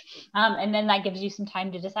sandwich? And then that gives you some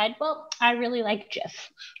time to decide, well, I really like Jif,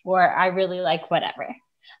 or I really like whatever.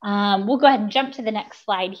 We'll go ahead and jump to the next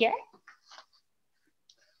slide here.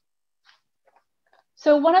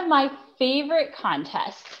 So one of my favorite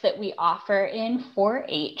contests that we offer in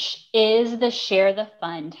 4-H is the Share the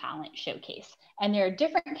Fun Talent Showcase. And there are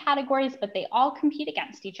different categories, but they all compete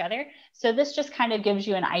against each other. So this just kind of gives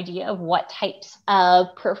you an idea of what types of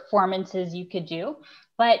performances you could do.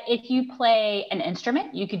 But if you play an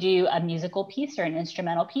instrument, you could do a musical piece or an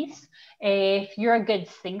instrumental piece. If you're a good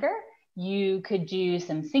singer, You could do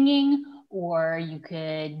some singing, or you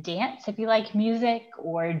could dance if you like music,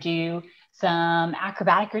 or do some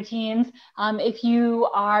acrobatic routines. If you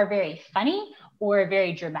are very funny or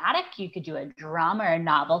very dramatic, you could do a drama or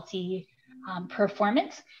novelty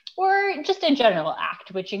performance, or just a general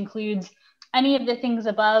act, which includes any of the things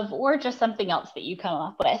above or just something else that you come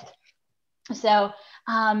up with. So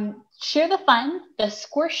share the fun, the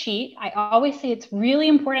score sheet. I always say it's really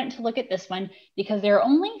important to look at this one because there are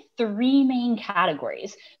only 3 main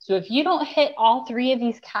categories. So if you don't hit all 3 of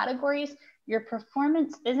these categories, your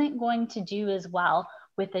performance isn't going to do as well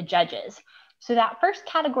with the judges. So that first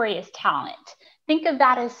category is talent. Think of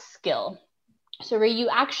that as skill. So were you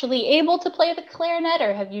actually able to play the clarinet,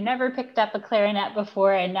 or have you never picked up a clarinet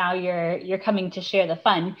before and now you're coming to share the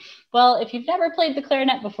fun? Well, if you've never played the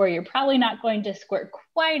clarinet before, you're probably not going to score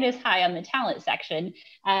quite as high on the talent section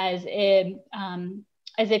as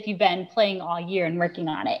if you've been playing all year and working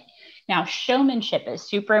on it. Now, showmanship is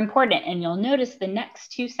super important, and you'll notice the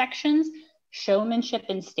next 2 sections, showmanship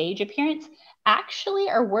and stage appearance, actually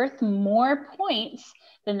are worth more points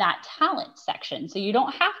than that talent section. So you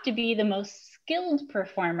don't have to be the most skilled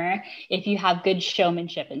performer if you have good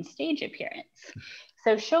showmanship and stage appearance.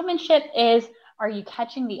 So showmanship is, are you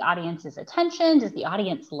catching the audience's attention? Does the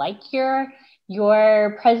audience like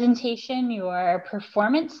your presentation, your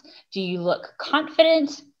performance? Do you look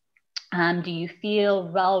confident? Do you feel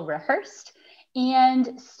well rehearsed?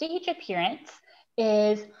 And stage appearance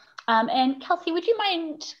is, and Kelsey, would you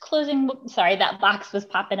mind closing? Sorry, that box was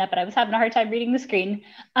popping up and I was having a hard time reading the screen.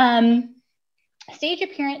 Stage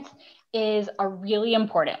appearance is a really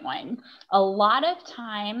important one. A lot of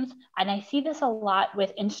times, and I see this a lot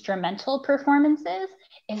with instrumental performances,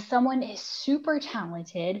 is someone is super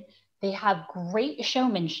talented, they have great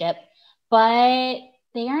showmanship, but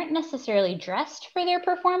they aren't necessarily dressed for their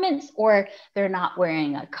performance, or they're not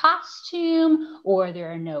wearing a costume, or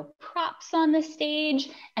there are no props on the stage.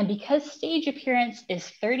 And because stage appearance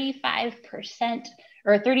is 35%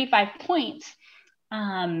 or 35 points,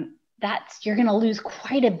 you're going to lose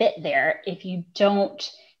quite a bit there if you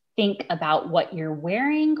don't think about what you're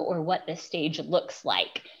wearing or what the stage looks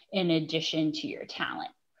like in addition to your talent.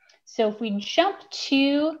 So if we jump to,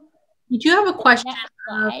 you do have a question.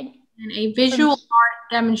 Can a visual art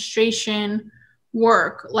demonstration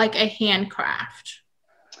work like a handcraft?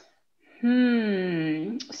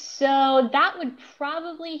 So that would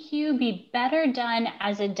probably, Hugh, be better done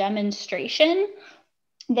as a demonstration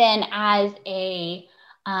than as a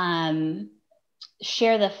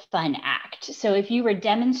share the fun act. So if you were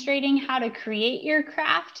demonstrating how to create your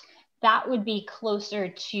craft, that would be closer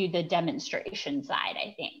to the demonstration side,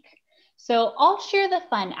 I think. So all share the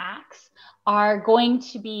fun acts are going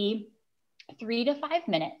to be 3 to 5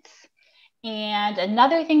 minutes. And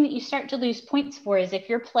another thing that you start to lose points for is if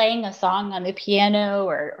you're playing a song on the piano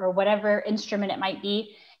or whatever instrument it might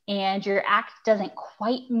be, and your act doesn't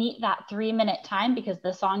quite meet that 3-minute time because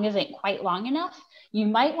the song isn't quite long enough, you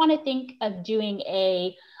might want to think of doing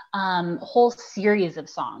a whole series of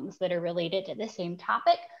songs that are related to the same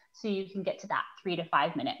topic so you can get to that 3 to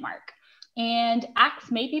 5 minute mark. And acts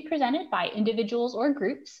may be presented by individuals or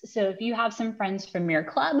groups. So if you have some friends from your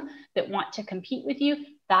club that want to compete with you,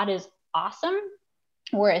 that is awesome.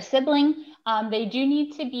 Or a sibling, they do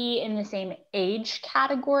need to be in the same age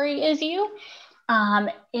category as you.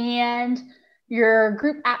 And your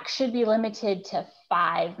group act should be limited to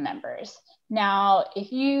 5 members. Now,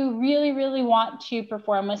 if you really, really want to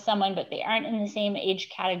perform with someone, but they aren't in the same age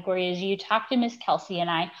category as you, talk to Miss Kelsey and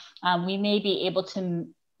I. We may be able to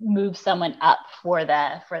move someone up for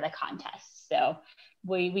the contest. So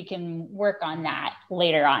we can work on that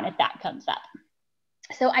later on if that comes up.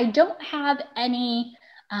 So I don't have any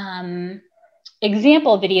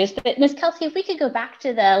example videos, but Miss Kelsey, if we could go back to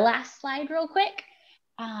the last slide real quick.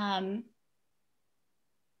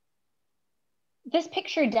 This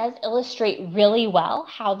picture does illustrate really well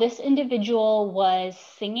how this individual was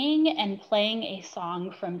singing and playing a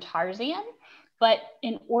song from Tarzan, but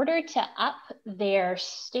in order to up their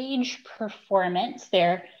stage performance,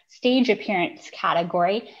 their stage appearance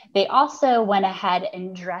category, they also went ahead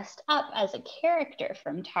and dressed up as a character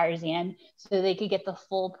from Tarzan so they could get the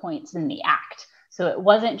full points in the act. So it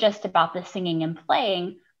wasn't just about the singing and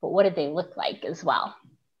playing, but what did they look like as well?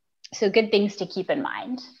 So good things to keep in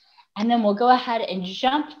mind. And then we'll go ahead and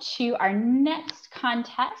jump to our next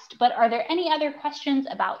contest. But are there any other questions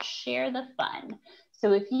about Share the Fun?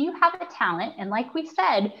 So if you have a talent, and like we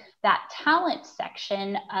said, that talent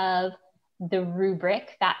section of the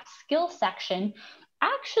rubric, that skill section,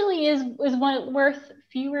 actually is one worth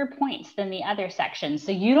fewer points than the other sections.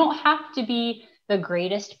 So you don't have to be the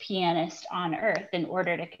greatest pianist on earth in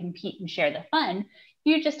order to compete and share the fun.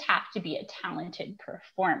 You just have to be a talented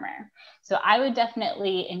performer. So I would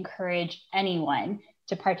definitely encourage anyone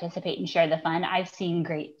to participate and share the fun. I've seen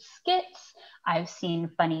great skits. I've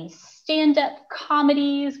seen funny stand-up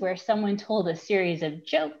comedies where someone told a series of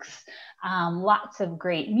jokes, lots of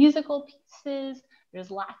great musical pieces.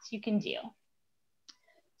 There's lots you can do.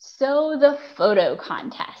 So the photo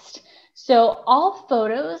contest. So all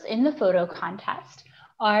photos in the photo contest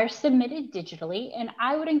are submitted digitally, and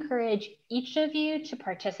I would encourage each of you to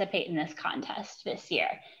participate in this contest this year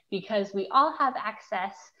because we all have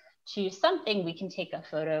access to something we can take a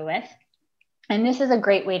photo with. And this is a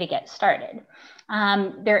great way to get started.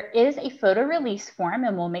 There is a photo release form,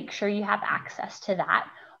 and we'll make sure you have access to that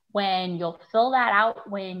when you'll fill that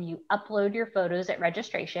out when you upload your photos at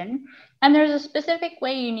registration. And there's a specific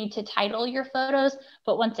way you need to title your photos,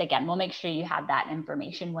 but once again, we'll make sure you have that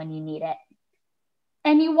information when you need it.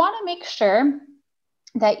 And you want to make sure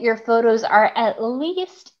that your photos are at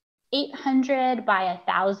least 800 by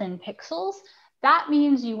 1,000 pixels. That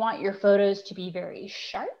means you want your photos to be very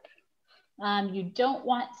sharp. You don't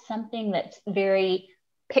want something that's very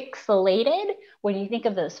pixelated. When you think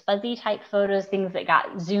of those fuzzy type photos, things that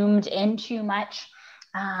got zoomed in too much,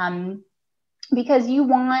 because you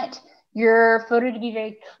want your photo to be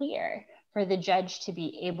very clear for the judge to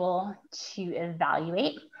be able to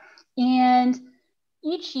evaluate. And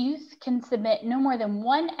each youth can submit no more than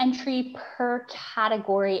one entry per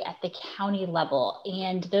category at the county level.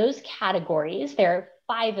 And those categories, there are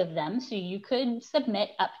 5 of them, so you could submit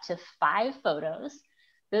up to 5 photos.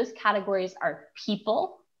 Those categories are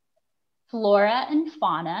people, flora and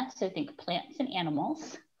fauna, so think plants and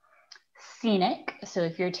animals, scenic, so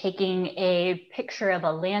if you're taking a picture of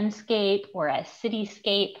a landscape or a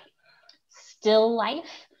cityscape, still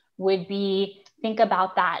life would be, think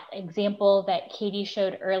about that example that Katie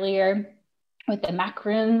showed earlier with the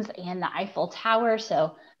macaroons and the Eiffel Tower.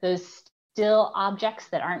 So those still objects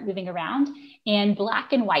that aren't moving around. And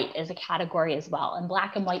black and white is a category as well. And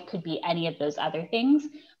black and white could be any of those other things,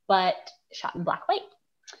 but shot in black white.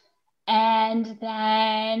 And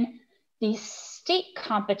then the state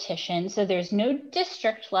competition. So there's no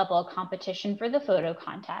district level competition for the photo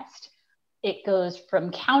contest. It goes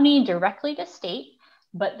from county directly to state.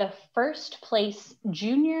 But the first place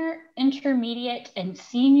junior, intermediate, and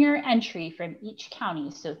senior entry from each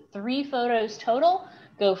county, so 3 photos total,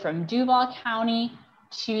 go from Duval County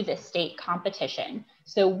to the state competition.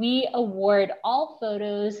 So we award all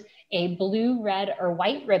photos a blue, red, or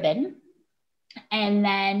white ribbon. And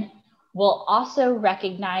then we'll also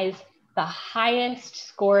recognize the highest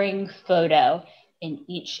scoring photo in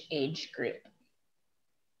each age group.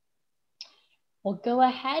 We'll go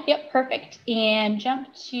ahead, yep, perfect, and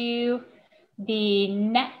jump to the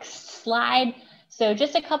next slide. So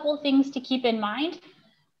just a couple of things to keep in mind.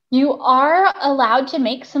 You are allowed to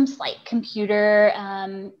make some slight computer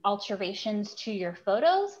alterations to your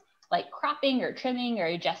photos, like cropping or trimming or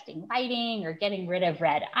adjusting lighting or getting rid of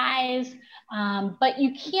red eyes, but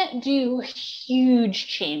you can't do huge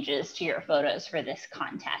changes to your photos for this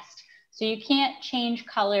contest. So you can't change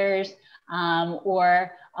colors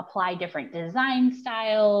or apply different design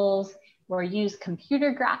styles or use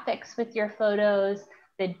computer graphics with your photos.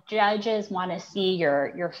 The judges want to see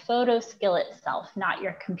your photo skill itself, not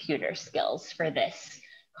your computer skills for this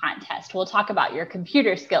contest. We'll talk about your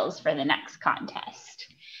computer skills for the next contest.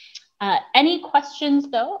 Any questions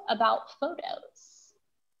though about photos?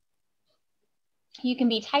 You can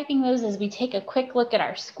be typing those as we take a quick look at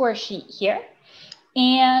our score sheet here.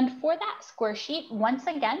 And for that score sheet, once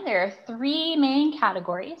again, there are 3 main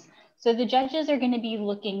categories. So the judges are going to be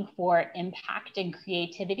looking for impact and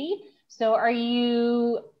creativity. So are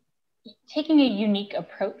you taking a unique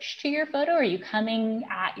approach to your photo? Are you coming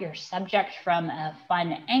at your subject from a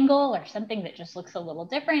fun angle or something that just looks a little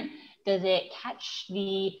different? Does it catch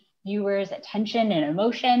the viewer's attention and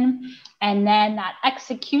emotion? And then that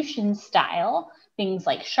execution style, things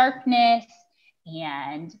like sharpness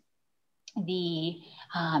and the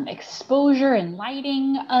exposure and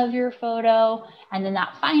lighting of your photo. And then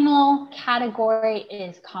that final category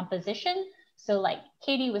is composition. So like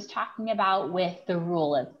Katie was talking about with the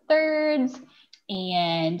rule of thirds,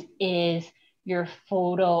 and is your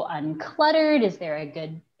photo uncluttered? Is there a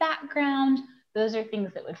good background? Those are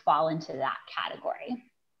things that would fall into that category.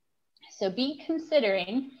 So be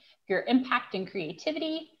considering your impact and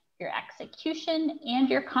creativity, your execution, and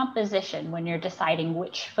your composition when you're deciding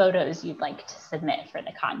which photos you'd like to submit for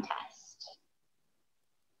the contest.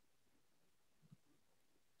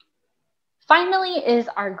 Finally is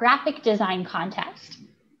our graphic design contest.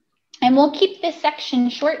 And we'll keep this section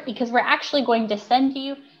short because we're actually going to send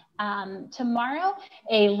you tomorrow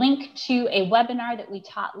a link to a webinar that we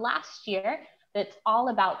taught last year that's all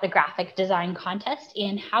about the graphic design contest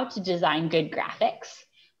and how to design good graphics.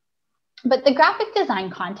 But the graphic design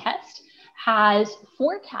contest has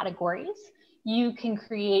 4 categories. You can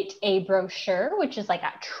create a brochure, which is like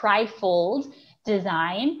a trifold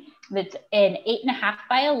design that's an 8.5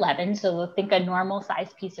 by 11. So we'll think a normal size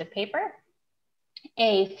piece of paper.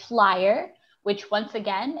 A flyer, which once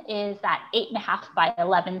again is that 8.5 by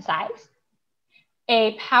 11 size.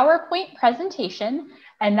 A PowerPoint presentation,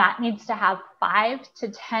 and that needs to have 5 to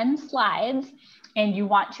 10 slides, and you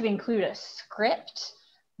want to include a script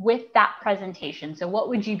with that presentation. So what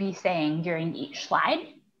would you be saying during each slide?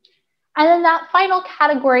 And then that final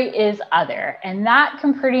category is other, and that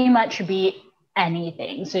can pretty much be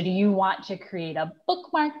anything. So do you want to create a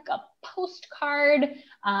bookmark, a postcard,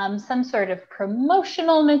 some sort of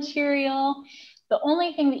promotional material? The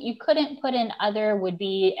only thing that you couldn't put in other would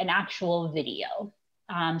be an actual video.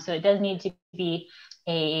 So it does need to be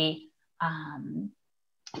a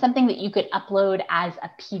something that you could upload as a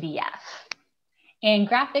PDF. And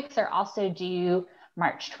graphics are also due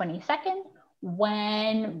March 22nd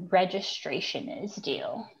when registration is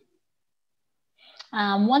due.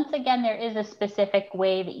 Once again, there is a specific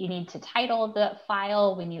way that you need to title the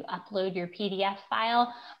file when you upload your PDF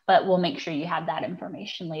file, but we'll make sure you have that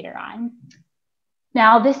information later on.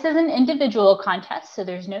 Now, this is an individual contest, so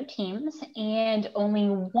there's no teams and only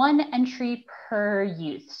 1 entry per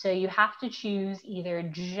youth. So you have to choose either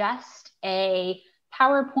just a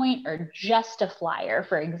PowerPoint or just a flyer,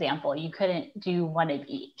 for example. You couldn't do one of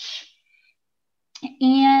each.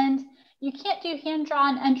 And you can't do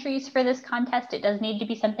hand-drawn entries for this contest. It does need to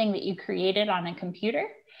be something that you created on a computer.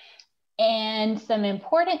 And some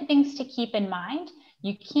important things to keep in mind: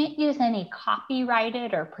 you can't use any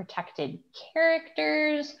copyrighted or protected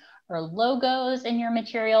characters or logos in your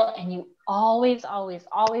material, and you always, always,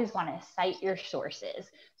 always want to cite your sources.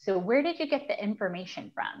 So where did you get the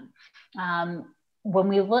information from? When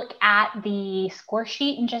we look at the score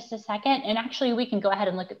sheet in just a second, and actually we can go ahead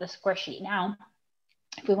and look at the score sheet now,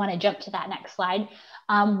 if we want to jump to that next slide.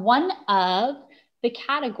 One of the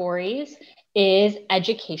categories is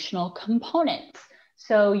educational components.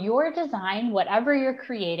 So your design, whatever you're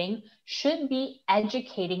creating, should be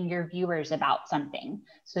educating your viewers about something.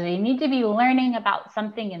 So they need to be learning about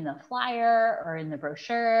something in the flyer or in the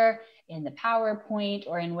brochure, in the PowerPoint,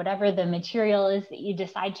 or in whatever the material is that you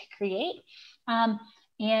decide to create.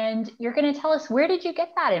 And you're going to tell us, where did you get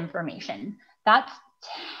that information? That's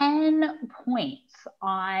 10 points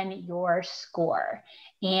on your score.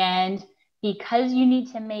 And because you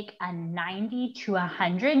need to make a 90 to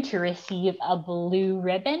 100 to receive a blue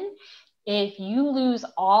ribbon, if you lose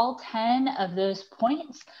all 10 of those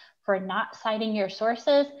points for not citing your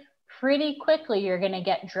sources, pretty quickly you're going to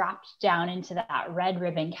get dropped down into that red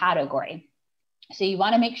ribbon category. So you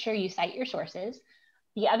want to make sure you cite your sources.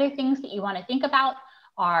 The other things that you want to think about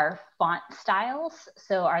are font styles.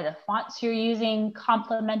 So are the fonts you're using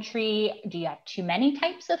complementary? Do you have too many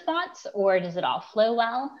types of fonts, or does it all flow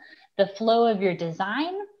well? The flow of your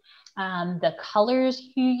design, the colors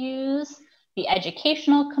you use, the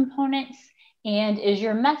educational components, and is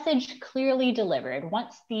your message clearly delivered?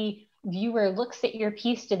 Once the viewer looks at your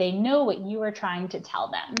piece, do they know what you are trying to tell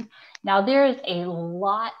them? Now, there is a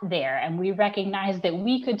lot there, and we recognize that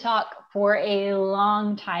we could talk for a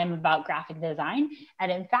long time about graphic design,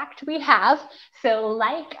 and in fact, we have. So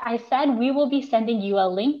like I said, we will be sending you a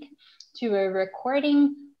link to a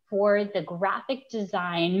recording for the graphic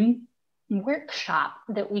design workshop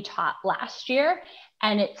that we taught last year,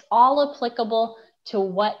 and it's all applicable to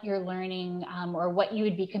what you're learning or what you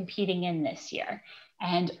would be competing in this year.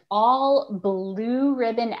 And all blue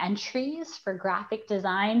ribbon entries for graphic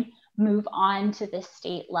design move on to the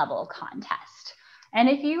state level contest. And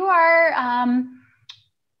if you are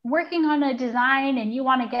working on a design and you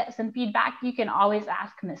want to get some feedback, you can always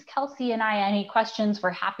ask Miss Kelsey and I any questions.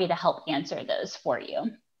 We're happy to help answer those for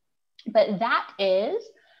you. But that is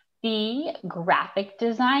the graphic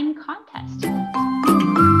design contest.